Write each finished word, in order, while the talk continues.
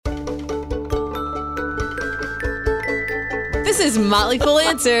This is Motley Fool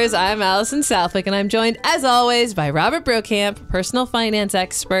Answers. I'm Allison Southwick, and I'm joined, as always, by Robert Brokamp, personal finance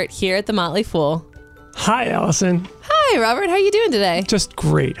expert here at the Motley Fool. Hi, Allison. Hi, Robert. How are you doing today? Just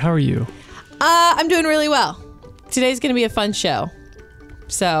great. How are you? I'm doing really well. Today's going to be a fun show.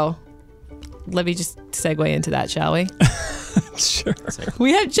 So let me just segue into that, shall we? Sure.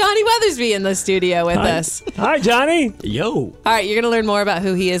 We have Johnny Weathersby in the studio with us. Hi, Johnny. Yo. All right, you're going to learn more about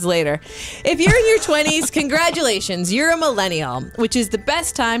who he is later. If you're in your 20s, congratulations, you're a millennial, which is the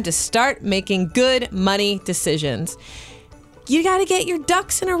best time to start making good money decisions. You got to get your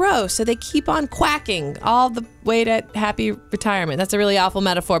ducks in a row so they keep on quacking all the way to happy retirement. That's a really awful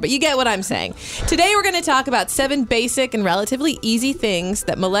metaphor, but you get what I'm saying. Today, we're going to talk about 7 basic and relatively easy things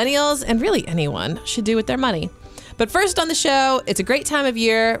that millennials and really anyone should do with their money. But first on the show, it's a great time of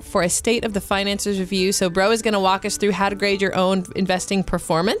year for a State of the Finances review. So Bro is going to walk us through how to grade your own investing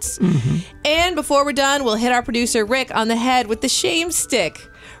performance. And before we're done, we'll hit our producer Rick on the head with the shame stick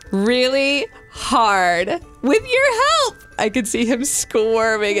really hard. With your help. I could see him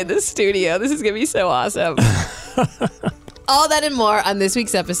squirming in the studio. This is going to be so awesome. All that and more on this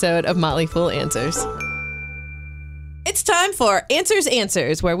week's episode of Motley Fool Answers. It's time for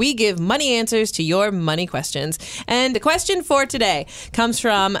Answers, where we give money answers to your money questions. And the question for today comes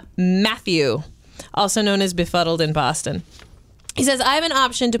from Matthew, also known as Befuddled in Boston. He says, I have an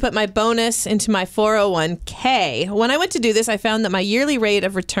option to put my bonus into my 401k. When I went to do this, I found that my yearly rate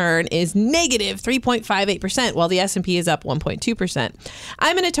of return is negative 3.58%, while the S&P is up 1.2%.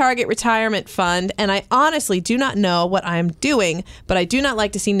 I'm in a target retirement fund, and I honestly do not know what I'm doing, but I do not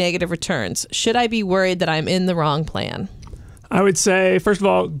like to see negative returns. Should I be worried that I'm in the wrong plan? I would say, first of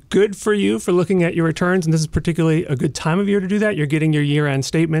all, good for you for looking at your returns. And this is particularly a good time of year to do that. You're getting your year-end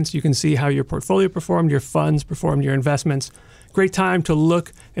statements. You can see how your portfolio performed, your funds performed, your investments. Great time to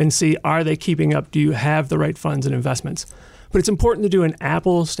look and see, are they keeping up? Do you have the right funds and investments? But it's important to do an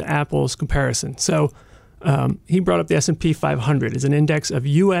apples-to-apples comparison. So he brought up the S&P 500 as an index of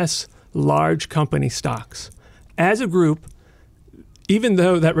U.S. large company stocks. As a group, even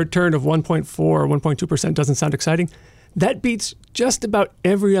though that return of 1.4 or 1.2% doesn't sound exciting, that beats just about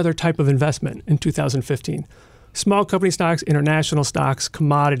every other type of investment in 2015. Small company stocks, international stocks,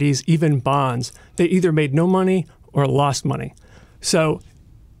 commodities, even bonds, they either made no money or lost money. So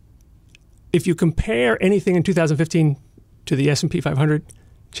if you compare anything in 2015 to the S&P 500,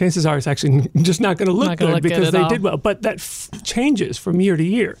 chances are it's actually just not going to look good because they did well. But that changes from year to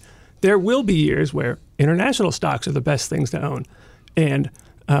year. There will be years where international stocks are the best things to own. And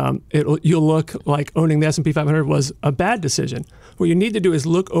you'll look like owning the S&P 500 was a bad decision. What you need to do is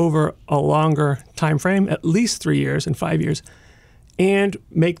look over a longer time frame, at least 3 years and 5 years, and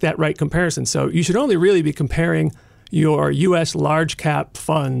make that right comparison. So you should only really be comparing your U.S. large cap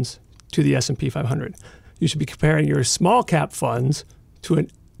funds to the S&P 500. You should be comparing your small cap funds to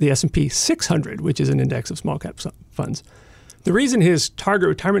the S&P 600, which is an index of small cap funds. The reason his target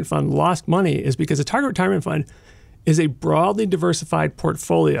retirement fund lost money is because a target retirement fund is a broadly diversified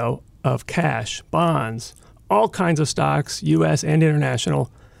portfolio of cash, bonds, all kinds of stocks, U.S. and international,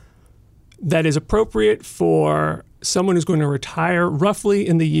 that is appropriate for someone who's going to retire roughly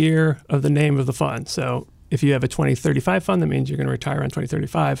in the year of the name of the fund. So if you have a 2035 fund, that means you're going to retire on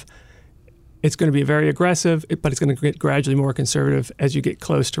 2035. It's going to be very aggressive, but it's going to get gradually more conservative as you get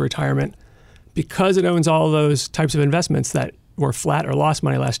close to retirement. Because it owns all those types of investments that were flat or lost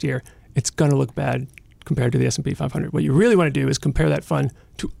money last year, it's going to look bad compared to the S&P 500. What you really want to do is compare that fund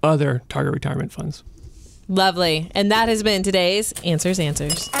to other target retirement funds. Lovely. And that has been today's Answers.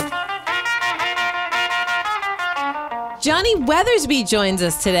 Johnny Weathersby joins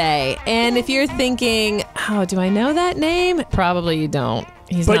us today. And if you're thinking, oh, do I know that name? Probably you don't.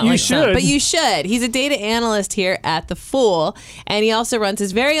 He's but not you like should. Some, but you should. He's a data analyst here at The Fool. And he also runs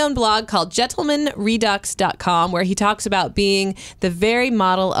his very own blog called gentlemanredux.com, where he talks about being the very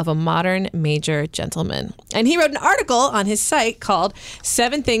model of a modern major gentleman. And he wrote an article on his site called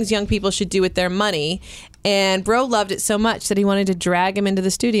 7 Things Young People Should Do with Their Money. And Bro loved it so much that he wanted to drag him into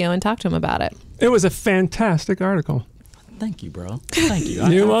the studio and talk to him about it. It was a fantastic article. Thank you, bro. Thank you.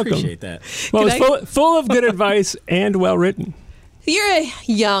 You're I welcome. appreciate that. Well, it's full of good advice and well written. You're a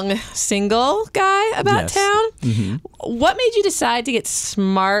young single guy about Yes. town. Mm-hmm. What made you decide to get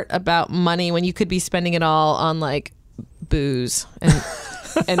smart about money when you could be spending it all on like booze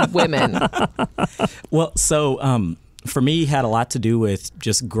and women? Well, so for me, it had a lot to do with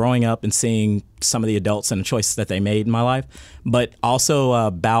just growing up and seeing some of the adults and the choices that they made in my life, but also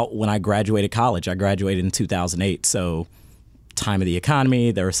about when I graduated college. I graduated in 2008, so time of the economy,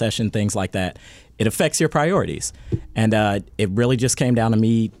 the recession, things like that. it affects your priorities. And it really just came down to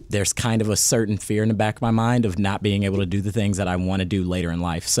me. There's kind of a certain fear in the back of my mind of not being able to do the things that I want to do later in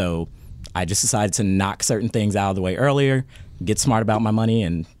life. So I just decided to knock certain things out of the way earlier, get smart about my money,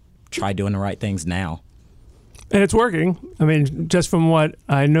 and try doing the right things now. And it's working. I mean, just from what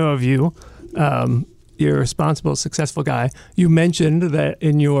I know of you, you're a responsible, successful guy. You mentioned that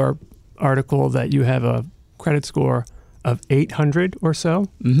in your article that you have a credit score of 800 or so,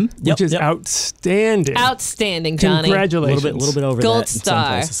 which is outstanding. Outstanding, Johnny. Congratulations. A little bit over Gold that in some star.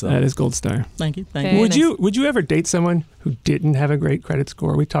 places, so. That is gold star. Thank you. Very Would nice. you ever date someone who didn't have a great credit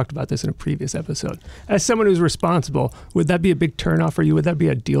score? We talked about this in a previous episode. As someone who's responsible, would that be a big turnoff for you? Would that be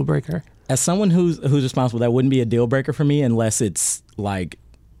a deal breaker? As someone who's responsible, that wouldn't be a deal breaker for me unless it's like,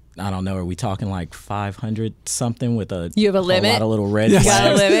 I don't know, are we talking like 500 something with a You have a limit? lot of little red You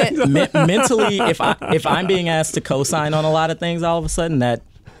got a flags? limit? Mentally, if I'm being asked to co-sign on a lot of things, all of a sudden that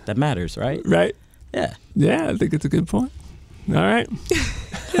matters, right? Right. Yeah. Yeah, I think it's a good point. All right.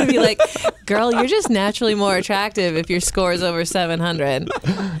 It'd be like, girl, you're just naturally more attractive if your score is over 700.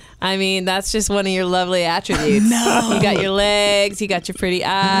 I mean, that's just one of your lovely attributes. No. You got your legs, you got your pretty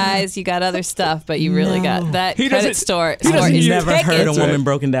eyes, you got other stuff, but you really got that He credit doesn't- score. he doesn't is Never ticking. heard a woman right.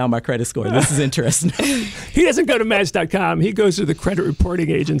 broken down by credit score. This is interesting. He doesn't go to Match.com. He goes to the credit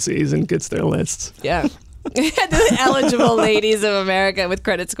reporting agencies and gets their lists. Yeah. The eligible ladies of America with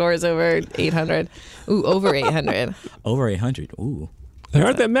credit scores over 800. Ooh, over 800. Over 800. Ooh. There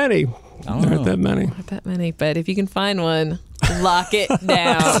aren't that many. don't There aren't know. that many. Not that many, but if you can find one, lock it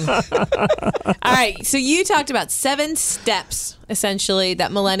down. All right. So you talked about 7 steps, essentially,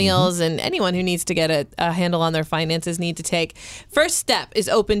 that millennials and anyone who needs to get a handle on their finances need to take. First step is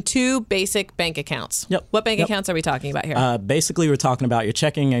open 2 basic bank accounts. Yep. What bank accounts are we talking about here? Basically, we're talking about your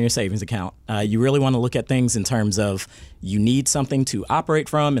checking and your savings account. You really want to look at things in terms of you need something to operate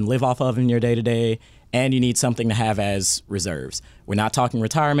from and live off of in your day-to-day, and you need something to have as reserves. We're not talking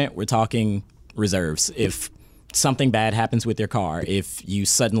retirement. We're talking reserves. If something bad happens with your car, if you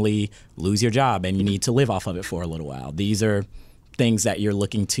suddenly lose your job and you need to live off of it for a little while, these are things that you're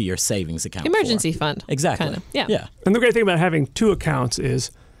looking to your savings account Emergency for. fund. Exactly. Kind of. Yeah. Yeah. And the great thing about having 2 accounts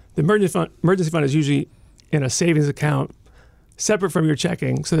is the emergency fund is usually in a savings account separate from your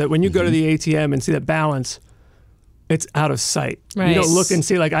checking, so that when you go to the ATM and see that balance, it's out of sight. Right. You don't look and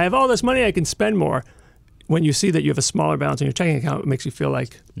see like, I have all this money, I can spend more. When you see that you have a smaller balance in your checking account, it makes you feel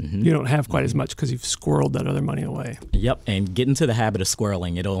like you don't have quite as much because you've squirreled that other money away. Yep, and get into the habit of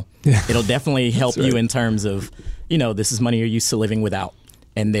squirreling. It'll definitely help you in terms of, this is money you're used to living without,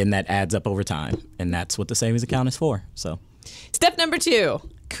 and then that adds up over time, and that's what the savings account is for. So, Step number 2,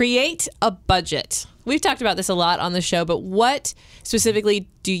 create a budget. We've talked about this a lot on the show, but what specifically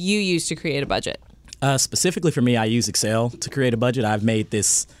do you use to create a budget? specifically for me, I use Excel to create a budget. I've made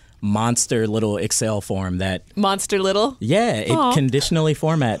this monster little Excel form that Monster Little? it conditionally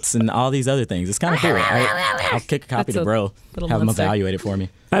formats and all these other things. It's kind of cool. I'll kick a copy That's to a bro, little have him monster. evaluate it for me.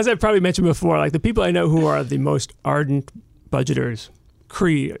 As I've probably mentioned before, like the people I know who are the most ardent budgeters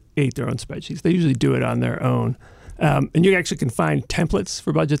create their own spreadsheets. They usually do it on their own. And you actually can find templates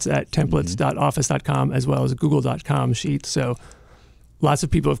for budgets at templates.office.com as well as google.com sheets. So lots of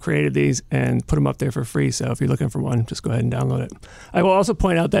people have created these and put them up there for free. So if you're looking for one, just go ahead and download it. I will also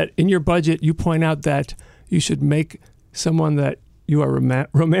point out that in your budget, you point out that you should make someone that you are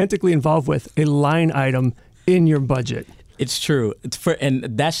romantically involved with a line item in your budget. It's true. And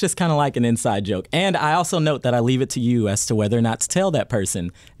that's just kind of like an inside joke. And I also note that I leave it to you as to whether or not to tell that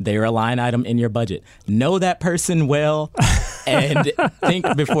person they're a line item in your budget. Know that person well and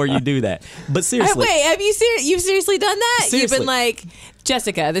think before you do that. But seriously. Wait, have you've seriously done that? Seriously. You've been like,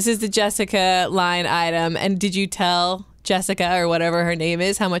 Jessica, this is the Jessica line item. And did you tell Jessica or whatever her name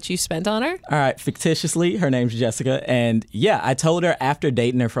is how much you spent on her? All right, fictitiously, her name's Jessica. And yeah, I told her after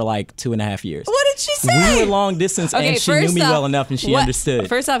dating her for like 2.5 years. What did she say? We were long distance and she knew me well enough and she understood.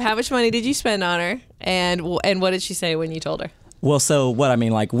 First off, how much money did you spend on her? And what did she say when you told her? Well, so what I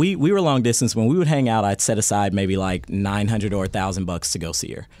mean, like we were long distance. When we would hang out, I'd set aside maybe like $900 or $1,000 to go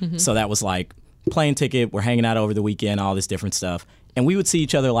see her. Mm-hmm. So that was like plane ticket. We're hanging out over the weekend, all this different stuff. And we would see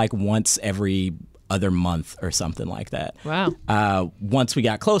each other like once every other month or something like that. Wow. Once we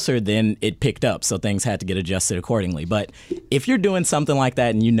got closer, then it picked up. So things had to get adjusted accordingly. But if you're doing something like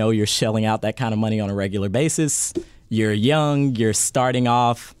that and you know you're shelling out that kind of money on a regular basis, you're young, you're starting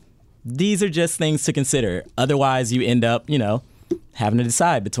off, these are just things to consider. Otherwise, you end up, having to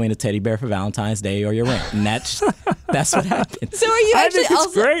decide between a teddy bear for Valentine's Day or your rent. And that's That's what happens. So are you I actually think it's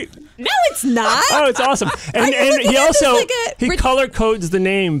also? great. No, it's not. Oh, it's awesome. And you looking he at this also like a he color codes the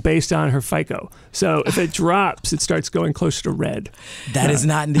name based on her FICO. So if it drops, it starts going closer to red. That is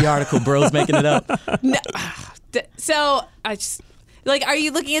not in the article. Bro's making it up. No. So I just. Like, are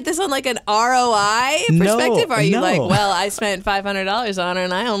you looking at this on like an ROI perspective? Are you no. like, well, I spent $500 on her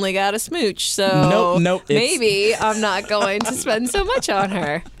and I only got a smooch, so Nope, maybe I'm not going to spend so much on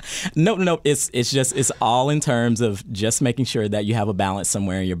her. No. It's all in terms of just making sure that you have a balance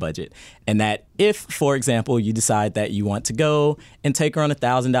somewhere in your budget, and that if, for example, you decide that you want to go and take her on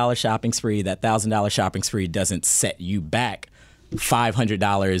 $1,000 shopping spree, that $1,000 shopping spree doesn't set you back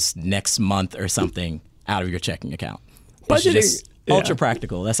 $500 next month or something out of your checking account. It's Budgeting. just ultra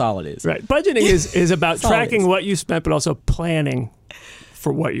practical. That's all it is. Right. Budgeting is about all it tracking is. what you spent, but also planning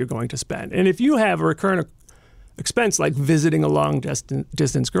for what you're going to spend. And if you have a recurrent expense like visiting a long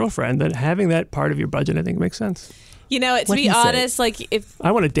distance girlfriend, then having that part of your budget, I think, makes sense. You know, to What be he said. honest, like if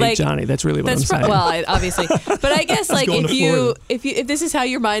I want to date like, Johnny. That's really what I'm saying. obviously, but I guess like going to Florida. if this is how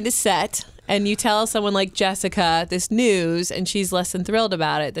your mind is set, and you tell someone like Jessica this news, and she's less than thrilled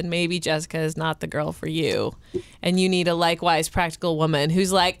about it, then maybe Jessica is not the girl for you, and you need a likewise practical woman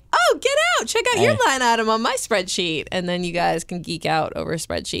who's like, oh, get out, check out your line item on my spreadsheet, and then you guys can geek out over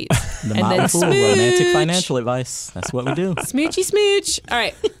spreadsheets. The and Motley then Fool, romantic financial advice. That's what we do. Smoochy smooch. All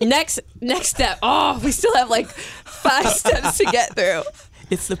right, next step. Oh, we still have like 5 steps to get through.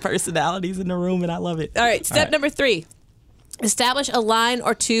 It's the personalities in the room, and I love it. All right, step number 3. Establish a line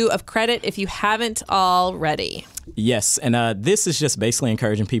or 2 of credit if you haven't already. Yes, and this is just basically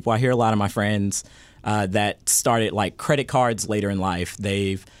encouraging people. I hear a lot of my friends that started like credit cards later in life.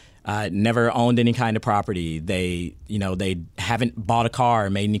 They've never owned any kind of property. They haven't bought a car or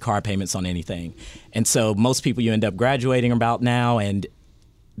made any car payments on anything. And so most people you end up graduating about now, and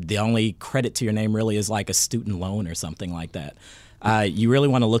the only credit to your name really is like a student loan or something like that. You really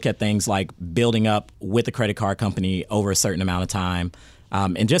want to look at things like building up with a credit card company over a certain amount of time,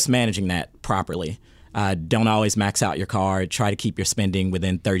 and just managing that properly. Don't always max out your card. Try to keep your spending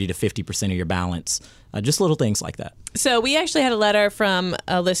within 30 to 50% of your balance. Just little things like that. So we actually had a letter from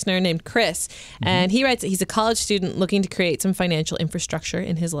a listener named Chris, and he writes that he's a college student looking to create some financial infrastructure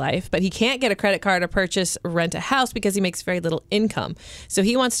in his life, but he can't get a credit card or purchase or rent a house because he makes very little income. So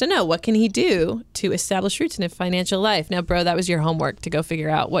he wants to know, what can he do to establish roots in a financial life? Now, bro, that was your homework to go figure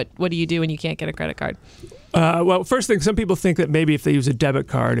out what do you do when you can't get a credit card? Well, first thing, some people think that maybe if they use a debit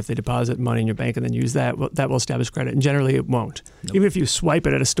card, if they deposit money in your bank and then use that, that will establish credit. And generally it won't. Nope. Even if you swipe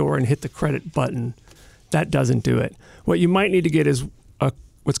it at a store and hit the credit button, that doesn't do it. What you might need to get is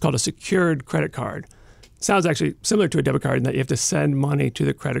what's called a secured credit card. It sounds actually similar to a debit card in that you have to send money to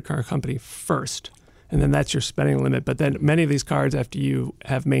the credit card company first, and then that's your spending limit. But then many of these cards, after you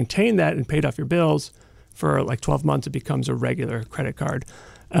have maintained that and paid off your bills for like 12 months, it becomes a regular credit card.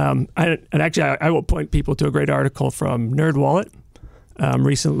 I will point people to a great article from NerdWallet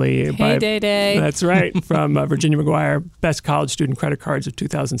recently. Hey, Day. That's right, from Virginia McGuire, Best College Student Credit Cards of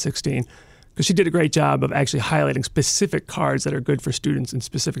 2016. Because she did a great job of actually highlighting specific cards that are good for students in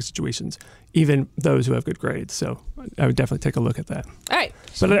specific situations, even those who have good grades. So I would definitely take a look at that. All right.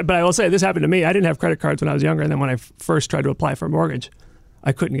 But I will say, this happened to me. I didn't have credit cards when I was younger, and then when I first tried to apply for a mortgage,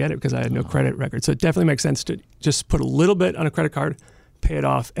 I couldn't get it because I had no credit record. So it definitely makes sense to just put a little bit on a credit card, pay it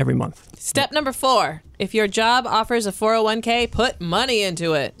off every month. Step number 4, if your job offers a 401k, put money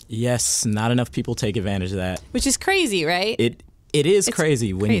into it. Yes, not enough people take advantage of that. Which is crazy, right? It is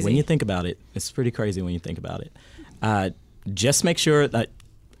crazy crazy when you think about it. It's pretty crazy when you think about it. Just make sure that,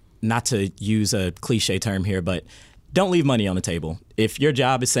 not to use a cliche term here, but don't leave money on the table. If your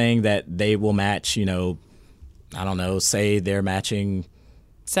job is saying that they will match, say they're matching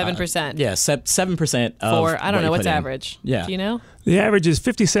 7%. 7% of For, I don't know, what's average? Yeah. Do you know? The average is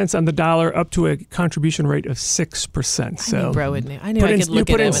 50 cents on the dollar up to a contribution rate of 6%. So I knew bro would know. I knew I could look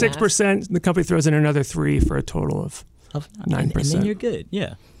you put at in him and 6%, the company throws in another 3% for a total of 9%. And then you're good.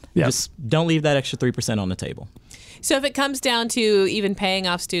 Yeah. Yep. Just don't leave that extra 3% on the table. So if it comes down to even paying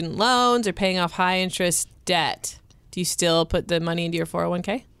off student loans or paying off high interest debt, do you still put the money into your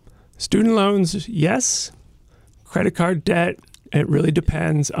 401k? Student loans, yes. Credit card debt, it really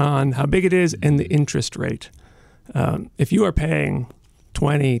depends on how big it is and the interest rate. If you are paying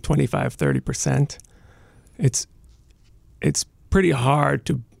 20, 25, 30%, it's pretty hard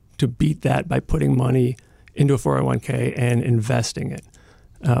to beat that by putting money into a 401k and investing it.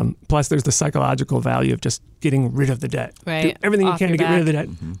 Plus, there's the psychological value of just getting rid of the debt. Right. Do everything you Off can your to get rid of the back.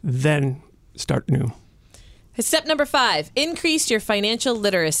 debt, then start new. Step number 5, increase your financial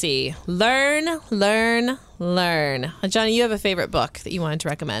literacy. Learn, learn, learn. Johnny, you have a favorite book that you wanted to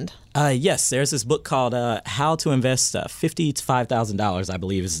recommend. Yes, there's this book called How to Invest $50,000 to $5,000, I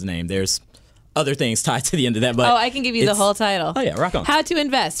believe is the name. There's other things tied to the end of that. But I can give you the whole title. Oh, yeah, rock on. How to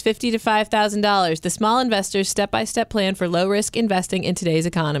Invest $50,000 to $5,000, the small investor's step-by-step plan for low-risk investing in today's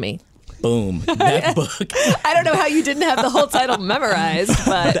economy. Boom. That book. I don't know how you didn't have the whole title memorized,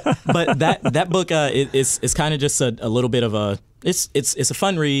 but that book is kind of just a little bit of a it's a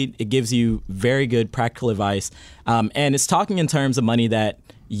fun read. It gives you very good practical advice, and it's talking in terms of money that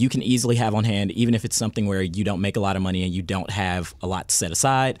you can easily have on hand, even if it's something where you don't make a lot of money and you don't have a lot to set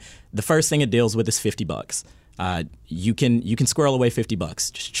aside. The first thing it deals with is $50. You can squirrel away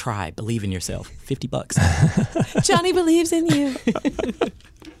 $50. Just try, believe in yourself. $50. Johnny believes in you.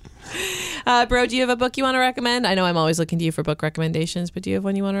 Bro, do you have a book you want to recommend? I know I'm always looking to you for book recommendations, but do you have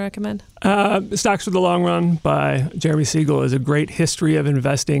one you want to recommend? Stocks for the Long Run by Jeremy Siegel is a great history of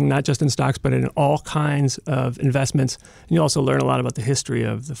investing, not just in stocks, but in all kinds of investments. And you also learn a lot about the history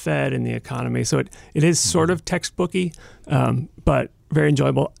of the Fed and the economy. So it is sort of textbooky, but very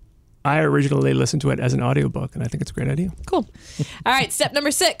enjoyable. I originally listened to it as an audiobook, and I think it's a great idea. Cool. All right, step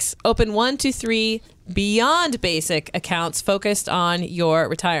number 6, open 1 to 3 beyond basic accounts focused on your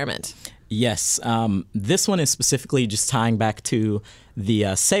retirement. Yes. This one is specifically just tying back to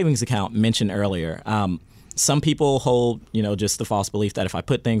the savings account mentioned earlier. Some people hold, just the false belief that if I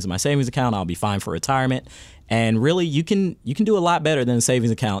put things in my savings account, I'll be fine for retirement. And really, you can do a lot better than a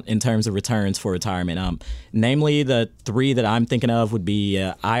savings account in terms of returns for retirement. Namely, the 3 that I'm thinking of would be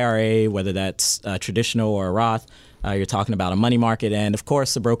IRA, whether that's traditional or a Roth. You're talking about a money market, and of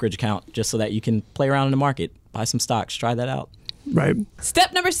course, a brokerage account, just so that you can play around in the market, buy some stocks, try that out. Right.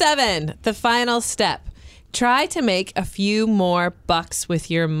 Step number 7, the final step. Try to make a few more bucks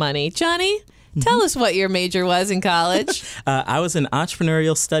with your money. Johnny, tell us what your major was in college. I was an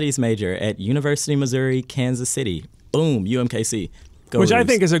entrepreneurial studies major at University of Missouri, Kansas City. Boom, UMKC. Which I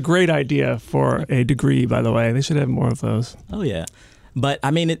think is a great idea for a degree, by the way. They should have more of those. Oh, yeah. But, I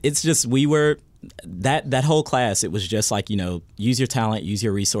mean, it's just that whole class, it was just like, use your talent, use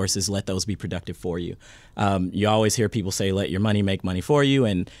your resources, let those be productive for you. You always hear people say, let your money make money for you.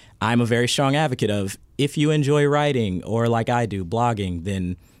 And I'm a very strong advocate of, if you enjoy writing or like I do, blogging,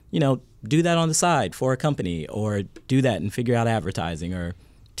 then, do that on the side for a company, or do that and figure out advertising, or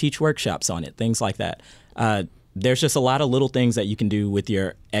teach workshops on it, things like that. There's just a lot of little things that you can do with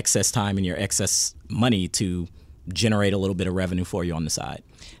your excess time and your excess money to generate a little bit of revenue for you on the side.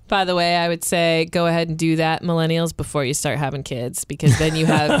 By the way, I would say go ahead and do that, millennials, before you start having kids, because then you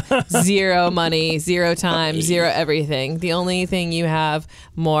have zero money, zero time, zero everything. The only thing you have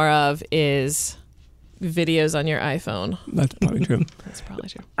more of is videos on your iPhone. That's probably true. That's probably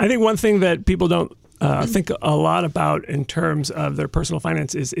true. I think one thing that people don't think a lot about in terms of their personal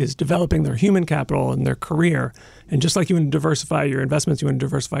finance is developing their human capital and their career. And just like you want to diversify your investments, you want to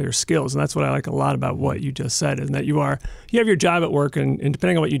diversify your skills. And that's what I like a lot about what you just said, is that you have your job at work, and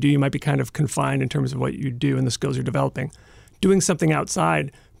depending on what you do, you might be kind of confined in terms of what you do and the skills you're developing. Doing something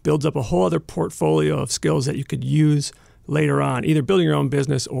outside builds up a whole other portfolio of skills that you could use later on, either building your own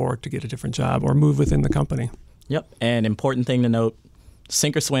business or to get a different job or move within the company. Yep. And important thing to note,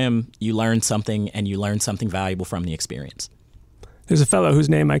 sink or swim, you learn something, and you learn something valuable from the experience. There's a fellow whose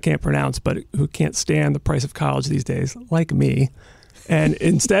name I can't pronounce, but who can't stand the price of college these days, like me. And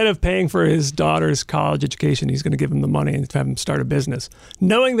instead of paying for his daughter's college education, he's going to give him the money and have him start a business,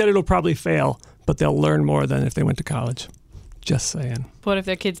 knowing that it'll probably fail, but they'll learn more than if they went to college. Just saying. What if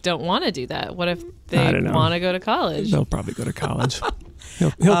their kids don't want to do that? What if they want to go to college? They'll probably go to college. He'll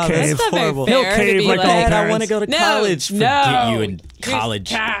cave. That's not very fair. He'll cave like all parents. I want to go to college. Forget you in college.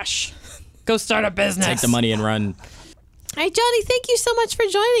 Cash. Go start a business. Take the money and run. All right, Johnny, thank you so much for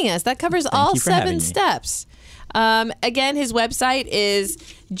joining us. That covers all 7 steps. Again, his website is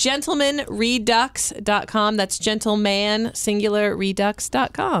gentlemanredux.com. That's gentleman, singular,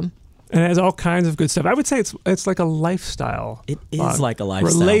 redux.com. And it has all kinds of good stuff. I would say it's like a lifestyle. It is like a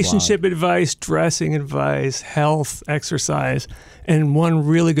lifestyle relationship advice, dressing advice, health, exercise, and one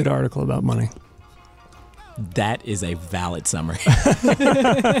really good article about money. That is a valid summary.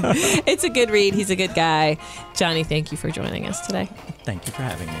 It's a good read. He's a good guy. Johnny, thank you for joining us today. Thank you for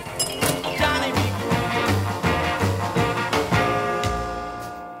having me.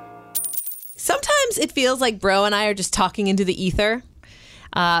 Sometimes it feels like Bro and I are just talking into the ether.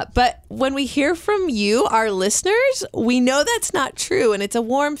 But when we hear from you, our listeners, we know that's not true. And it's a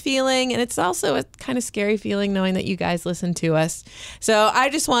warm feeling. And it's also a kind of scary feeling knowing that you guys listen to us. So I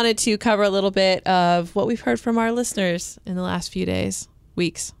just wanted to cover a little bit of what we've heard from our listeners in the last few days,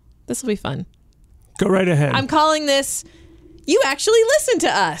 weeks. This will be fun. Go right ahead. I'm calling this, You Actually Listen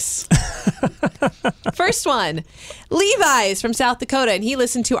to Us. First one, Levi is from South Dakota, and he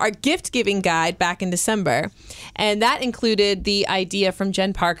listened to our gift-giving guide back in December. And that included the idea from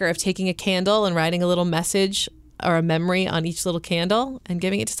Jen Parker of taking a candle and writing a little message or a memory on each little candle and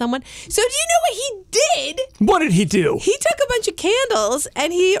giving it to someone. So do you know what he did? What did he do? He took a bunch of candles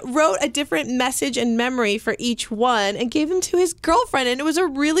and he wrote a different message and memory for each one and gave them to his girlfriend. And it was a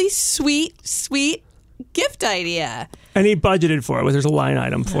really sweet, sweet gift idea. And he budgeted for it. There's a line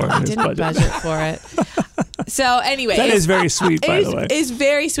item for it. I in his didn't budget for it. So anyway, that is very sweet, by the way. It's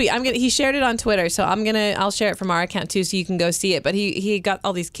very sweet. He shared it on Twitter, so I'll share it from our account too, so you can go see it. But he got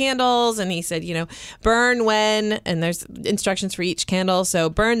all these candles, and he said, burn when, and there's instructions for each candle. So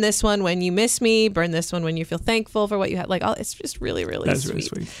burn this one when you miss me. Burn this one when you feel thankful for what you had. It's just really, really That's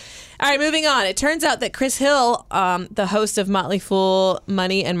sweet. really sweet. All right, moving on. It turns out that Chris Hill, the host of Motley Fool,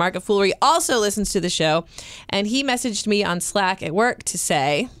 Money, and Market Foolery, also listens to the show. And he messaged me on Slack at work to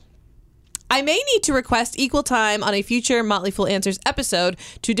say, I may need to request equal time on a future Motley Fool Answers episode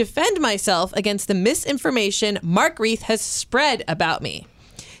to defend myself against the misinformation Mark Reith has spread about me.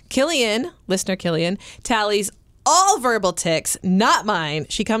 Listener Killian, tallies all verbal ticks, not mine.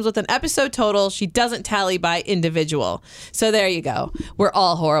 She comes with an episode total. She doesn't tally by individual. So there you go. We're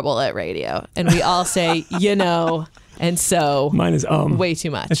all horrible at radio. And we all say, and so. Mine is way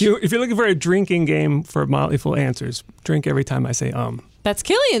too much. If you're looking for a drinking game for Motley Fool Answers, drink every time I say That's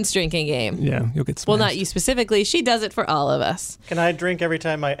Killian's drinking game. Yeah, you'll get smashed. Well, not you specifically. She does it for all of us. Can I drink every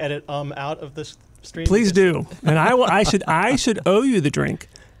time I edit out of this stream? Please do. And I should owe you the drink.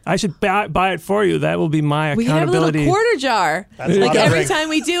 I should buy it for you. That will be my accountability. We have a little quarter jar. That's a lot of every drink. time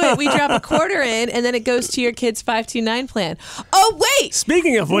we do it, we drop a quarter in, and then it goes to your kid's 529 plan. Oh, wait.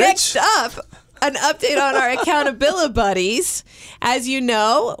 Speaking of which. Next up, an update on our accountability buddies. As you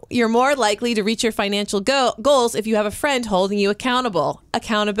know, you're more likely to reach your financial goals if you have a friend holding you accountable.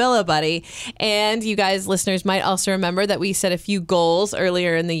 Accountability buddy. And you guys, listeners, might also remember that we set a few goals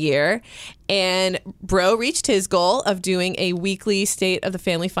earlier in the year. And Bro reached his goal of doing a weekly State of the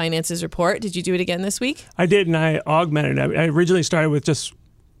Family Finances report. Did you do it again this week? I did, and I augmented it. I originally started with just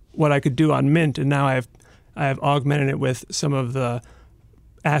what I could do on Mint, and now I have augmented it with some of the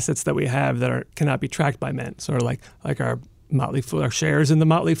assets that we have that cannot be tracked by Mint, sort of like our Motley Fool, our shares in the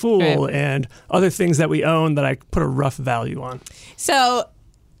Motley Fool, right, and other things that we own that I put a rough value on. So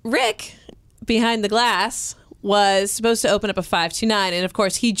Rick, behind the glass, was supposed to open up a 529, and of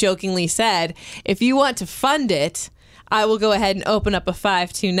course he jokingly said, if you want to fund it, I will go ahead and open up a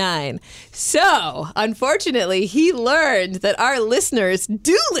 529. So, unfortunately, he learned that our listeners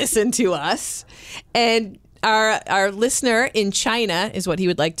do listen to us, and our listener in China, is what he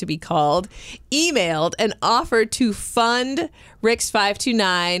would like to be called, emailed and offered to fund Rick's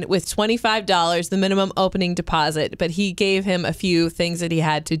 529 with $25, the minimum opening deposit, but he gave him a few things that he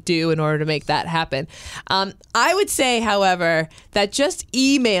had to do in order to make that happen. I would say, however, that just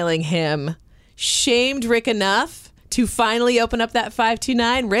emailing him shamed Rick enough to finally open up that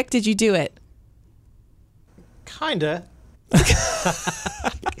 529. Rick, did you do it? Kinda.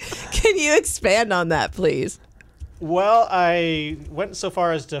 Can you expand on that, please? Well, I went so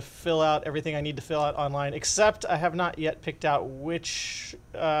far as to fill out everything I need to fill out online, except I have not yet picked out which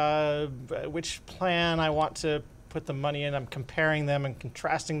plan I want to put the money in. I'm comparing them and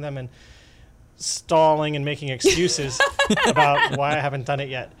contrasting them and stalling and making excuses about why I haven't done it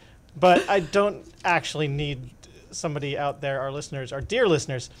yet. But I don't actually need somebody out there, our listeners, our dear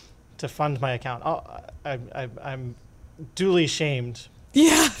listeners, to fund my account. I'm duly shamed.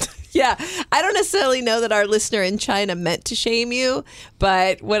 Yeah. Yeah. I don't necessarily know that our listener in China meant to shame you,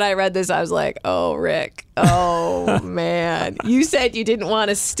 but when I read this, I was like, oh, Rick. Oh, man. You said you didn't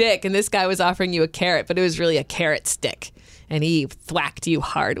want a stick, and this guy was offering you a carrot, but it was really a carrot stick, and he thwacked you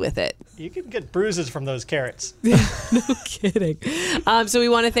hard with it. You can get bruises from those carrots. No kidding. So we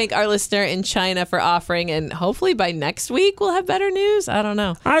want to thank our listener in China for offering, and hopefully by next week we'll have better news. I don't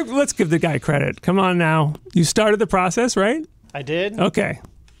know. Let's give the guy credit. Come on now. You started the process, right? I did. Okay.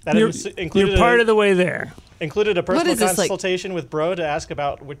 That You're part of the way there. Included a personal is this, consultation with Bro to ask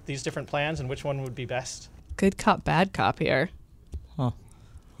about these different plans and which one would be best. Good cop, bad cop here. Huh.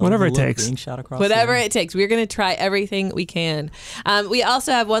 Whatever it Overlook takes. being shot across Whatever the room. it takes. We're going to try everything we can. We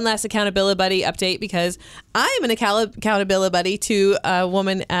also have one last accountability buddy update because I am an accountability buddy to a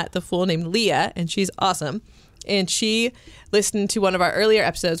woman at the Fool named Leah, and she's awesome. And she listen to one of our earlier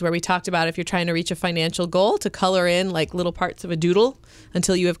episodes where we talked about if you're trying to reach a financial goal, to color in like little parts of a doodle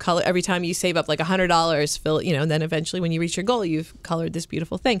until you have color. Every time you save up like $100, fill, you know, and then eventually when you reach your goal, you've colored this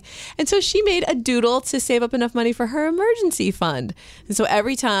beautiful thing. And so she made a doodle to save up enough money for her emergency fund. And so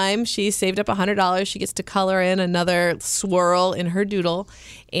every time she's saved up $100, she gets to color in another swirl in her doodle.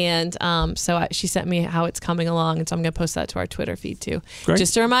 And she sent me how it's coming along, and so I'm going to post that to our Twitter feed too. Great.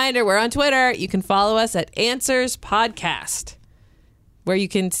 Just a reminder, we're on Twitter. You can follow us at Answers Podcast, where you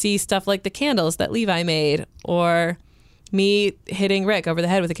can see stuff like the candles that Levi made, or me hitting Rick over the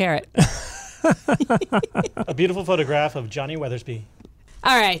head with a carrot. A beautiful photograph of Johnny Weathersby.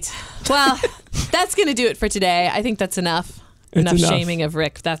 All right. Well, that's going to do it for today. I think that's enough. Enough shaming of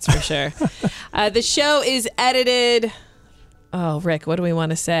Rick, that's for sure. The show is edited... Oh, Rick, what do we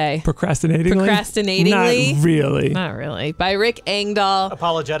want to say? Procrastinatingly? Procrastinatingly? Not really. By Rick Engdahl.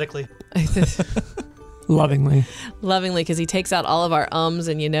 Apologetically. Lovingly. Lovingly, because he takes out all of our ums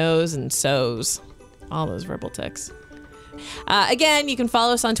and you knows and so's. All those verbal tics. Again, you can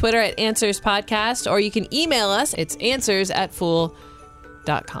follow us on Twitter at Answers Podcast, or you can email us. It's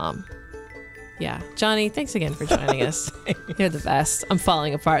answers@fool.com. Yeah. Johnny, thanks again for joining us. You're the best. I'm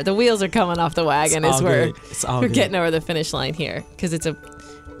falling apart. The wheels are coming off the wagon as we're getting over the finish line here, because it's a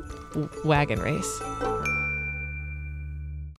wagon race.